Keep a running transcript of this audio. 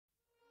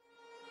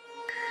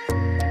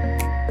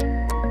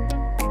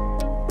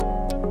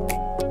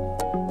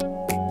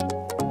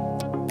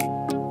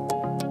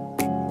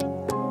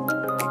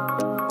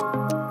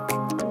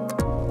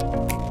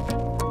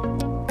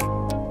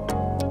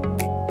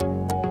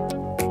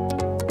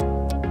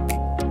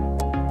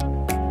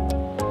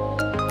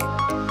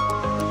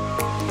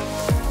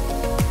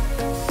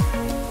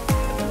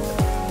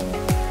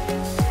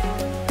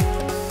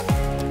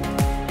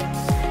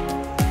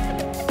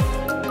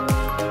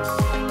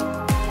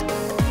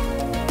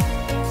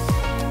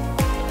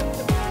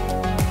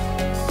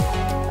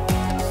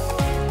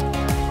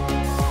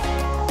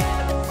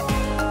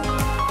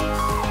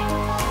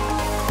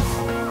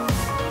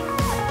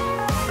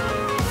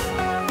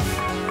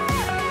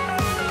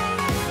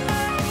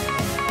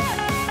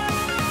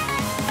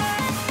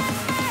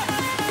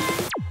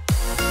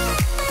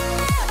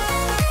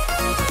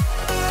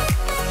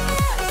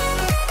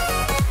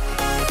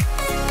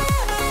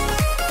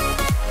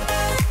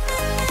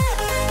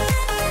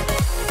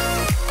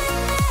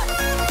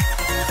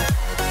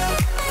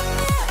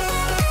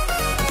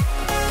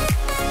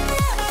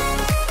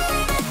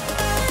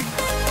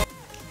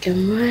Good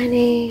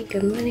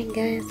morning,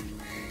 guys.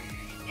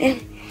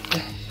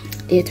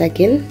 Yet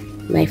again,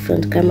 my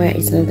front camera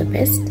is not the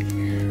best,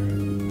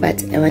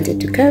 but I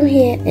wanted to come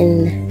here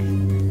and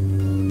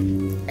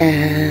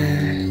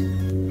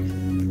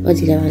what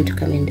did I want to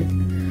come and do?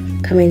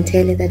 Come and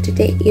tell you that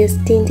today is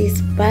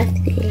Tindy's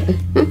birthday.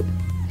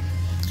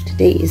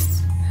 Today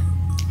is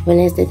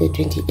Wednesday the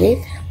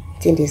 28th,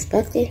 Tindy's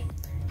birthday.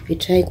 We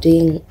tried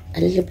doing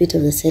a little bit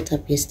of the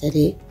setup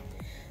yesterday,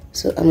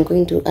 so I'm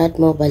going to add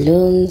more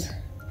balloons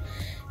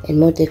and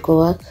more deco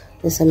work.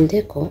 There's some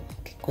deco.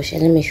 Okay, gosh,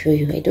 let me show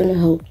you. I don't know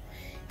how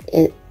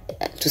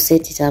to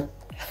set it up.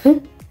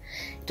 It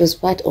was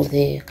part of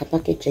the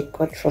package I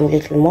got from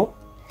Little More,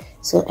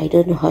 so I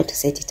don't know how to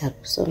set it up.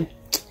 So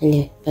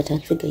anyway, but I'll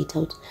figure it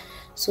out.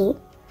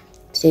 So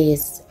today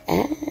is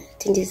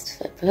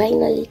Tindy's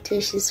finally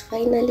 2. She's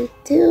finally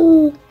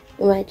 2.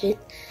 Imagine.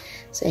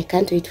 So I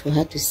can't wait for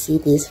her to see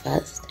this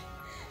first.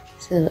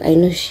 So I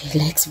know she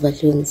likes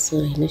balloons,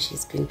 so I know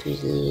she's going to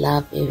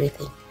love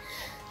everything.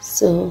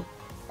 So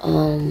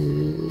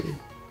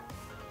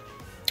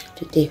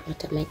today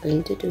what am I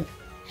going to do?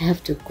 I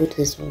have to go to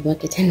the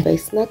supermarket and buy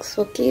snacks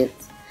for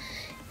kids.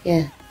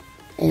 Yeah,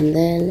 and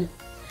then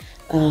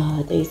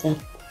there is a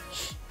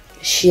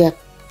shear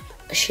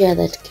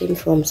that came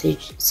from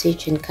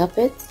Sage and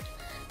Carpets,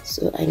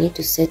 so I need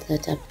to set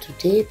that up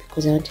today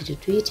because I wanted to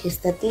do it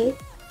yesterday.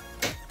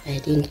 I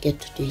didn't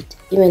get to do it.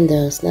 Even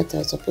the snacks I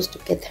was supposed to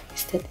get them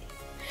yesterday,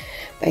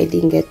 but I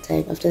didn't get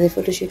time. After the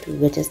photo shoot, we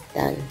were just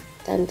done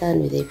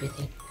with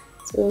everything.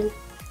 So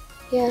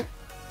yeah,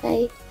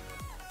 bye.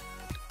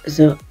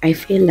 So I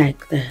feel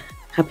like the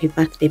happy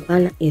birthday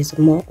banner is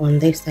more on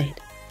this side,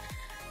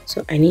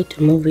 so I need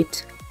to move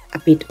it a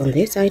bit on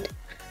this side,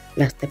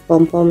 plus the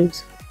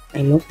pom-poms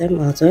I move them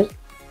as well,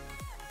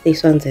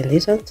 these ones and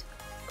these ones,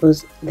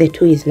 because the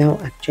 2 is now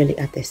actually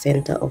at the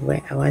center of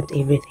where I want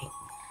everything.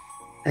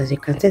 As you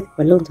can see, the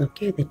balloons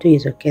okay, the 2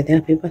 is okay, the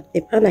happy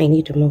birthday banner I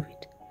need to move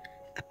it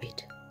a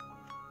bit.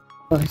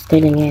 I was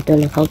telling you I don't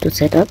know how to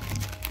set up.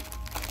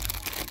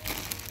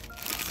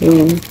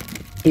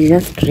 It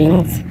just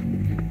rings,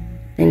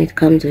 then it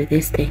comes with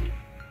this thing.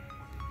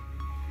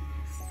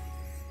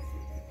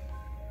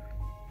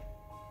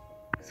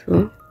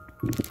 So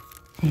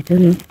I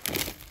don't know,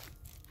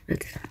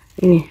 but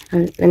anyway,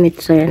 let me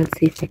try and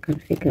see if I can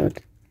figure out.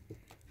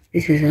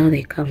 This is how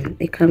they come.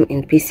 They come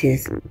in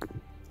pieces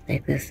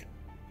like this.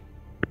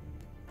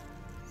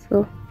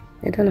 So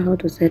I don't know how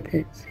to set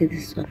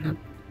this one up.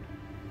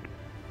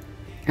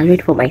 I'll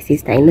wait for my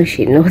sister. I know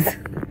she knows.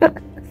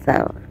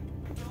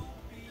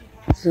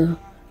 So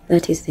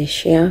that is the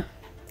shear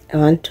I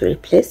want to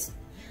replace.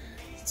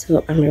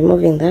 So I'm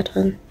removing that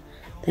one.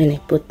 Then I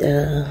put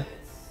the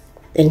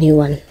new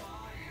one.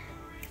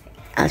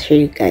 I'll show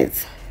you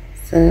guys.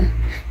 So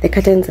the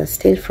curtains are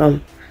still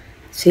from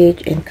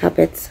Sage and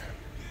Carpets.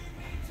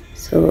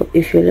 So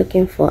if you're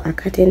looking for a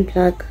curtain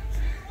plug,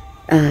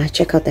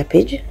 check out the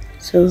page.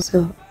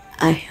 So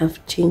I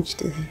have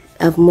changed.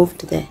 I've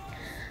moved the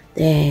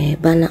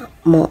banner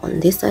more on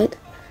this side.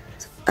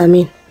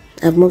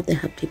 I've moved the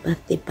happy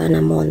birthday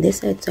banner more on this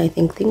side, so I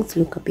think things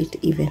look a bit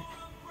even.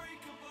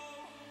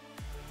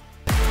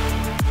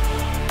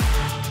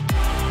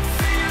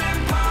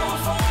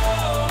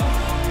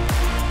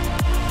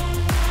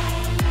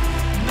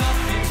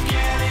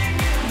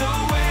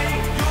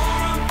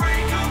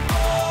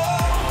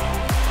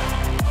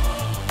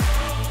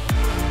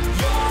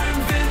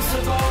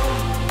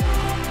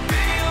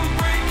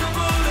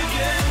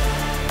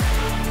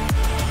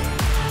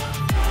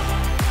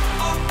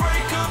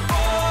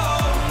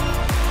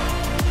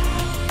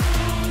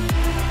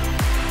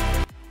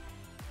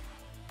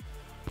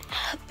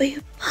 Happy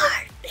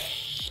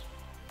birthday!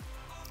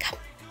 Come.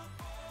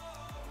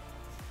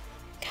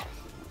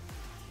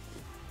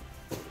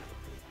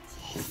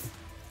 Yes.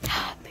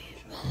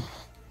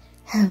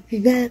 Happy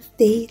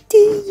birthday to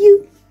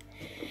you.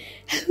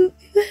 Happy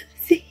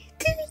birthday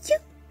to you.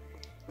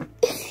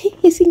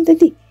 You sing the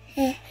day.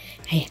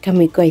 Hey, come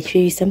we go. I show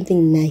you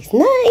something nice.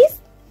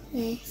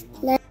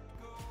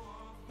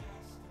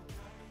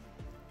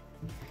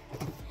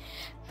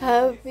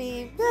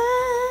 Happy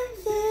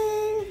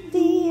birthday,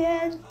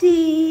 dear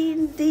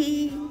Tindy.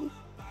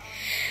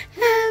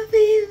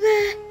 Happy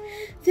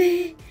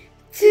birthday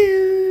to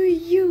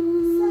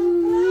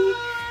you.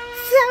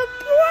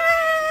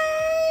 Surprise!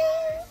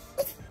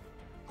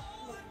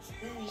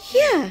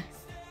 Yeah.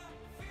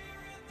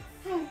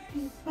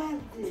 Happy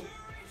birthday.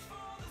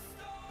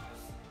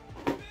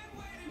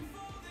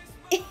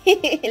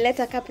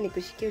 Leta cup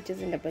nikushikie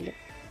ucheze na balloon.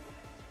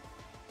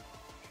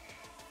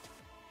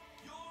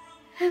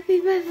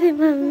 Happy birthday,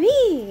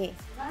 mommy!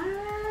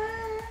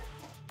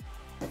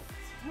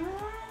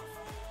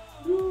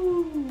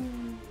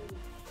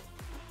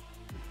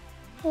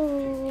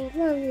 Oh,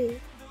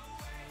 mommy!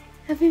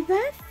 Happy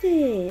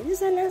birthday!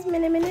 This one has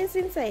many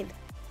inside.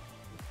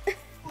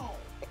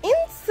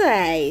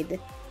 Inside.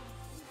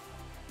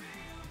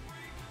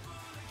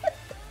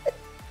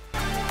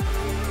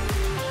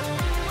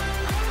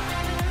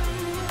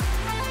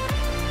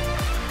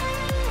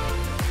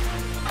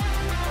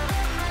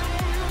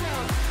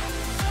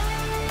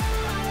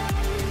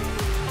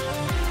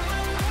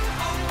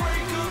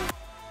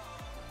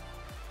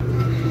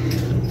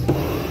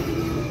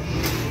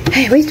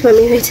 Wait,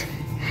 mommy, wait.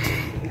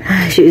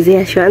 She's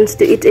here. She wants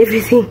to eat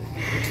everything.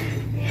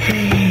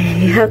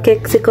 How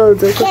cakes are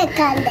called? Okay.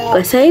 Go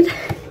aside.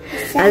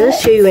 I'll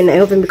just show you when I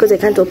open because I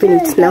can't open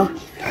it now.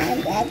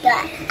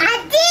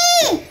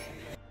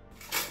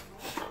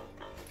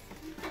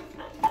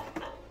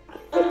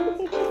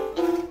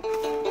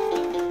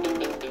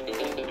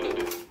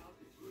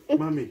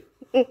 Mommy.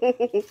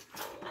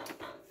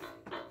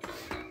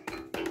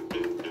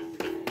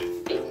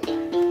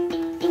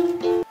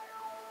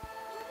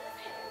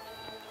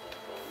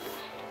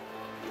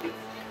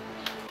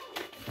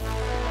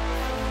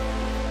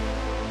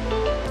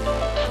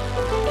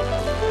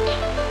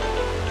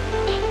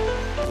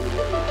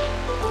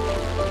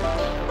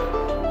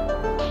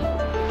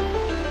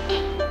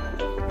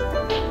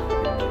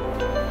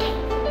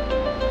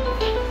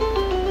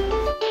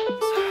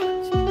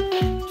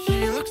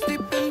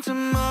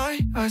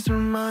 Eyes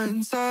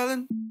remain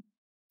silent.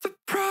 The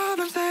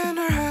problems in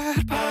her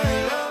head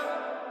pile up.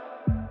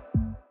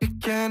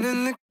 Again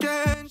and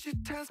again, she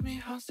tells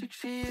me how sick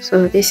she is.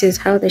 So this is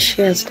how the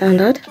shares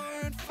turned out.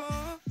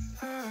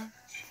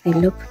 They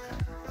look,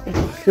 it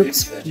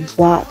looks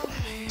wow.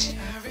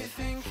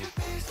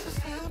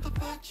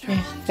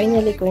 I'm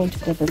finally going to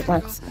get the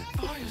snacks.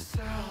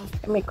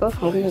 Let me go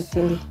from going to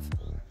Tindy.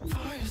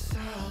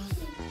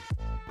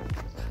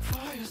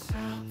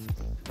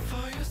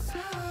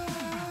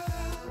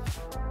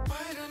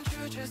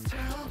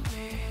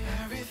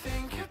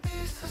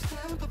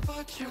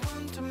 You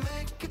want to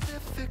make it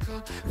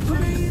difficult. For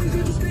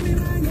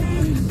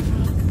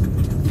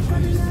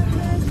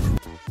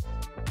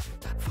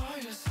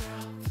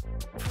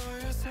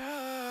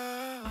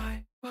yourself,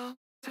 I will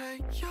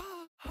take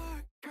your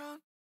heart gone.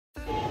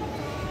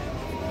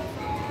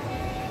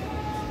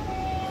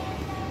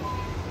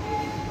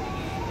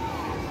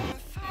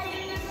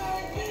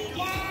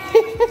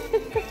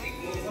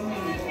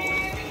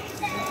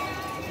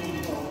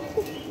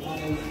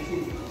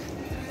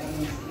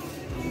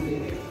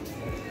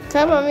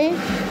 Come, mommy.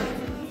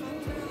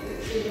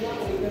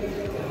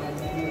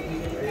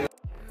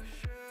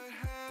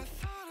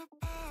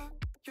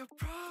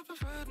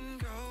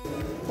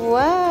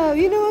 Wow,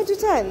 you know how to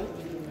turn?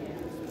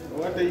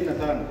 What are you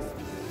turn?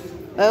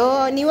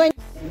 Oh, ni one.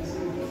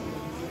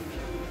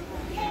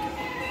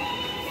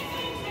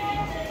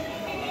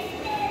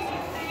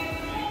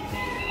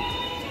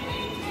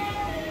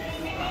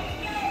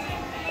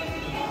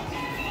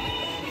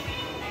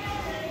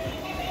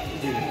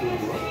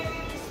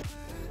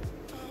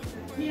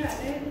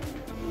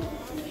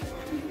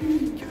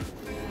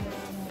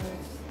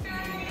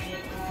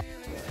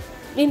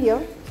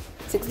 Indio,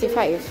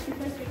 65.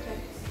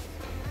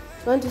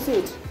 Want to see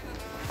it?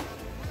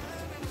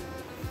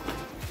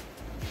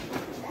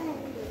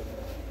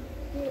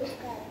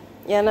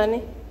 Yeah,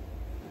 Nani?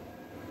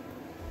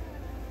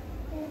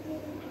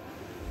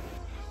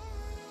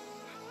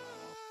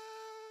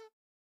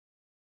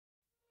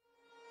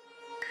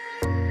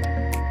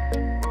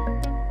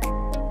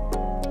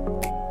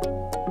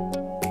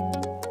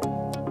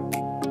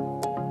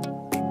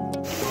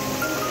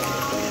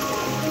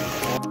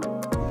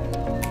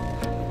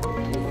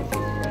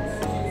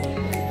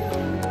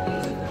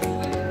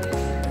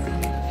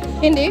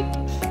 Hindi?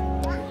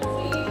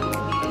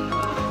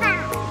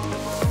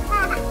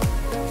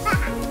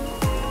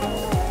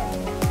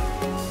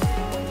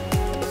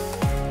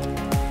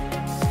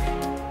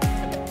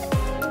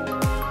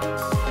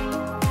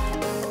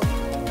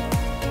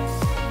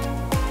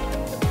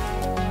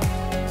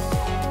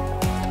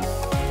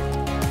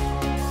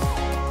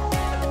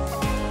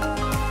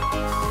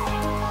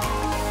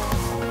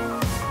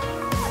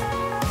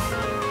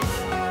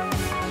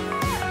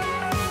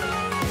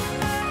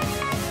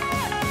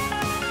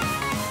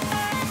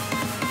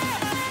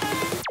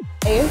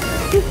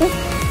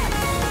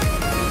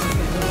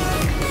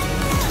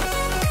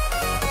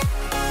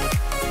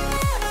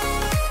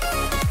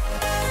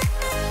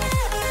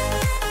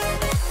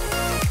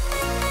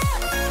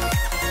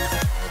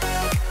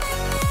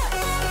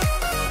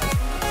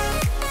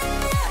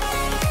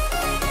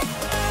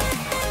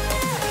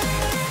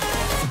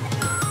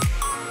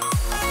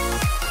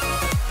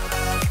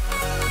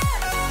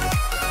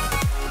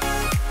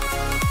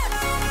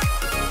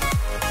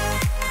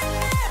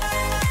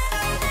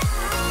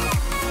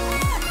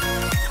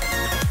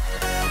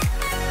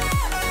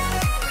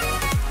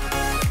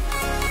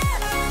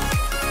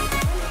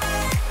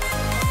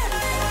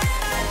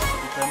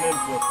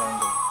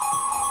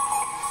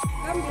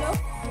 Come blow.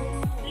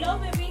 Blow,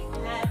 baby.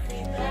 Happy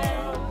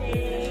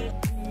birthday.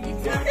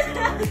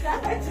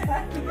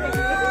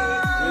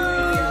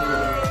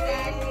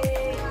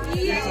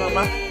 Yes,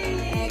 Mama.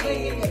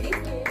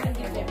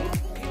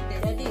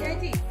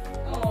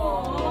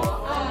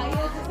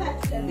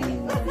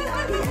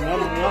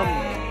 Yum, yum.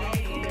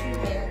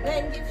 Go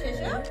and give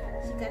Shasha.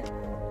 Shika.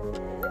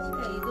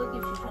 Shika, you go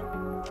give Shasha.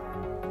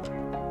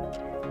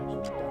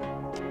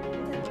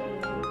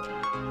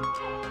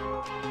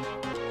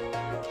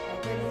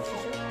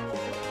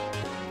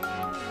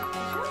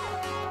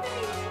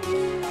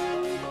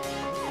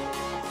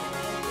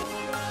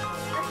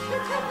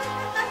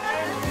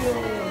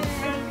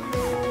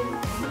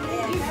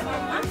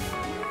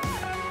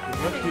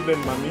 What given,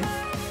 mommy?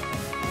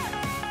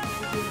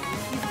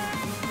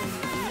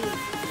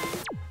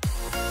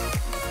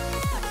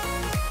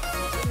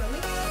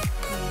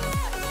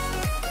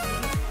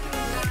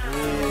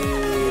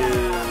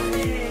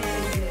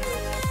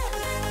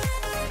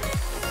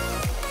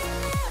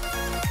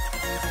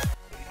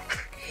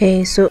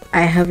 Hey, so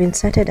I have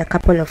inserted a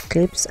couple of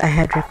clips. I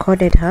had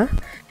recorded her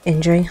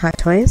enjoying her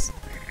toys.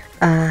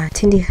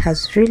 Tindy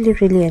has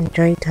really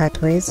enjoyed her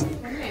toys.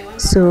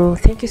 So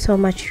thank you so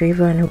much to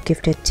everyone who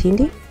gifted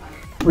Tindy.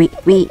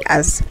 We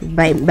as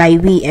by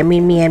we, I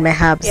mean me and my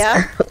hubs,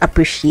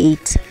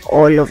 appreciate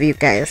all of you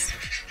guys.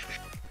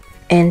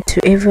 And to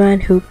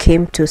everyone who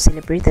came to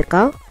celebrate the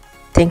girl,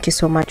 thank you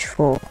so much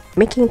for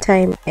making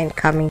time and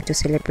coming to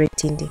celebrate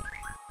Tindy.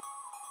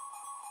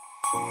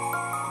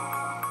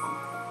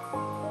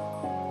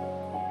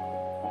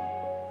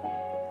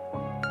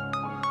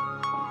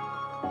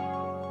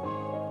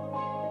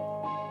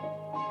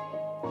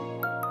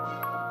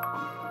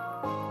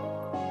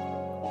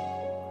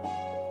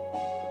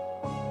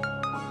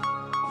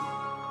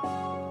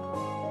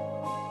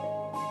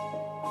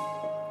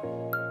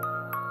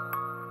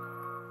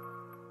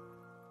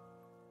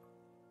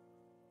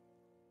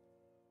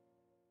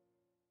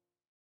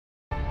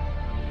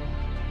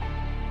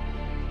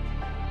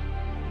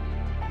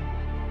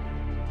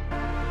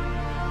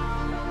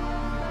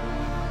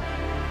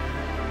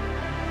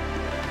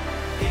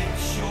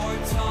 It's your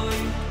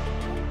time.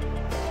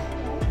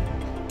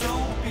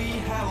 Don't be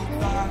held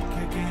back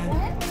again.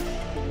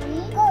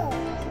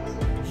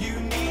 You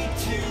need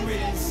to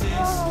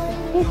resist.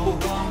 You're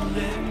on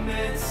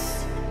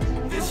limits.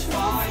 This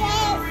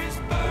fire is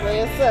burning. By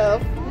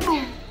yourself.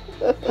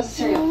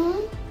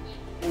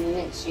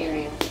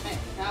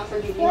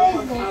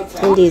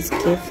 Tindy's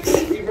gifts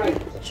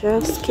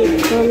just keep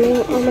coming.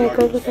 Oh my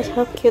god, look at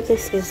how cute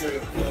this is.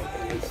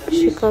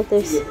 She got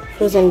this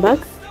frozen bag.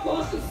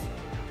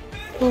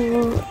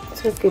 Oh,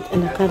 so cute.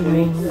 And a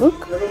coloring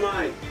book.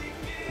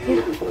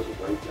 Yeah.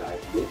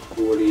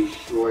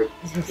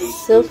 This is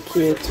so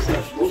cute.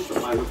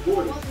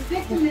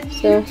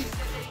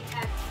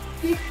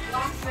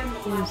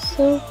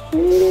 So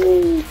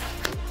pretty.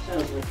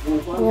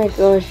 Oh my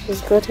gosh,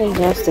 she's gotten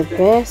just the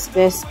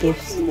best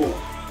gifts.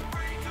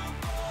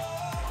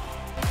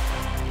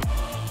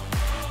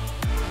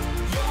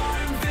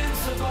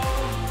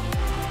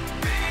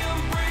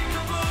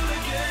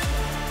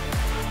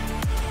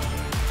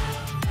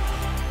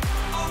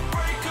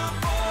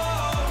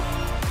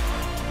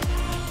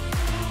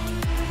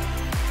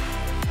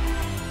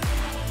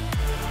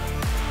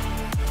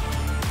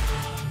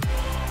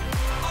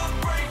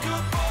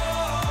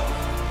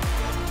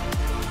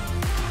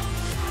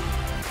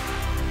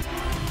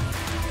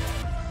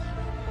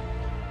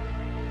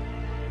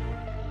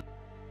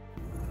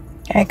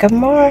 Hi, good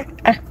morning.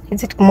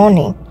 Is it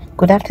morning?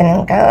 Good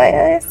afternoon,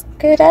 guys.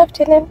 Good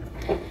afternoon.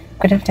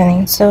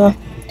 So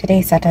today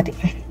is Saturday.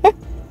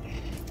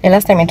 The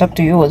last time I talked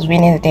to you was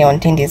Wednesday on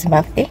Tindy's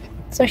birthday.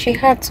 So she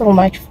had so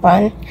much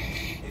fun.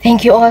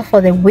 Thank you all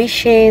for the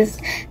wishes.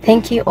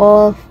 Thank you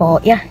all for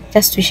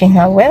just wishing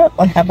her well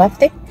on her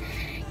birthday.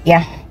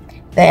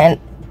 Then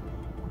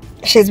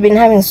she's been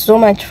having so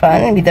much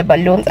fun with the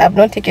balloons. I've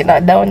not taken her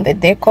down the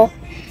decor.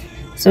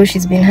 So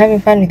she's been having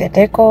fun with the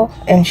decor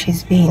and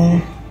she's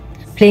been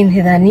playing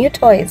with her new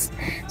toys,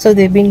 so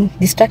they've been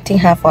distracting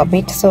her for a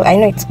bit. So I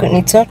know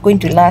it's not going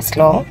to last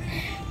long,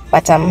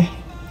 but I'm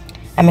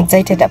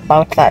excited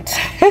about that.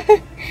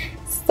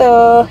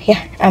 So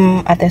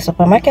I'm at the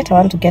supermarket. I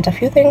want to get a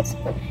few things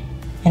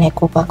and I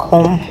go back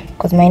home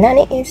because my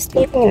nanny is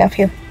sleeping in a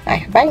few.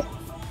 Bye.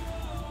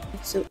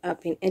 So I've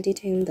been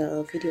editing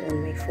the video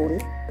on my phone,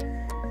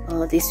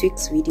 this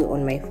week's video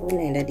on my phone,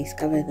 and I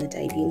discovered that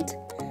I didn't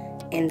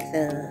end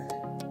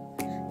the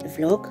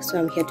vlog, so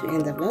I'm here to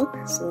end the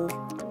vlog. So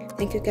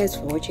thank you guys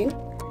for watching.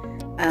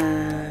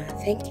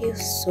 Thank you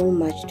so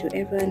much to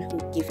everyone who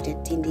gifted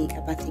Tindy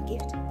a birthday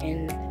gift,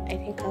 and I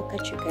think I'll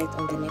catch you guys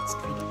on the next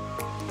video.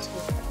 So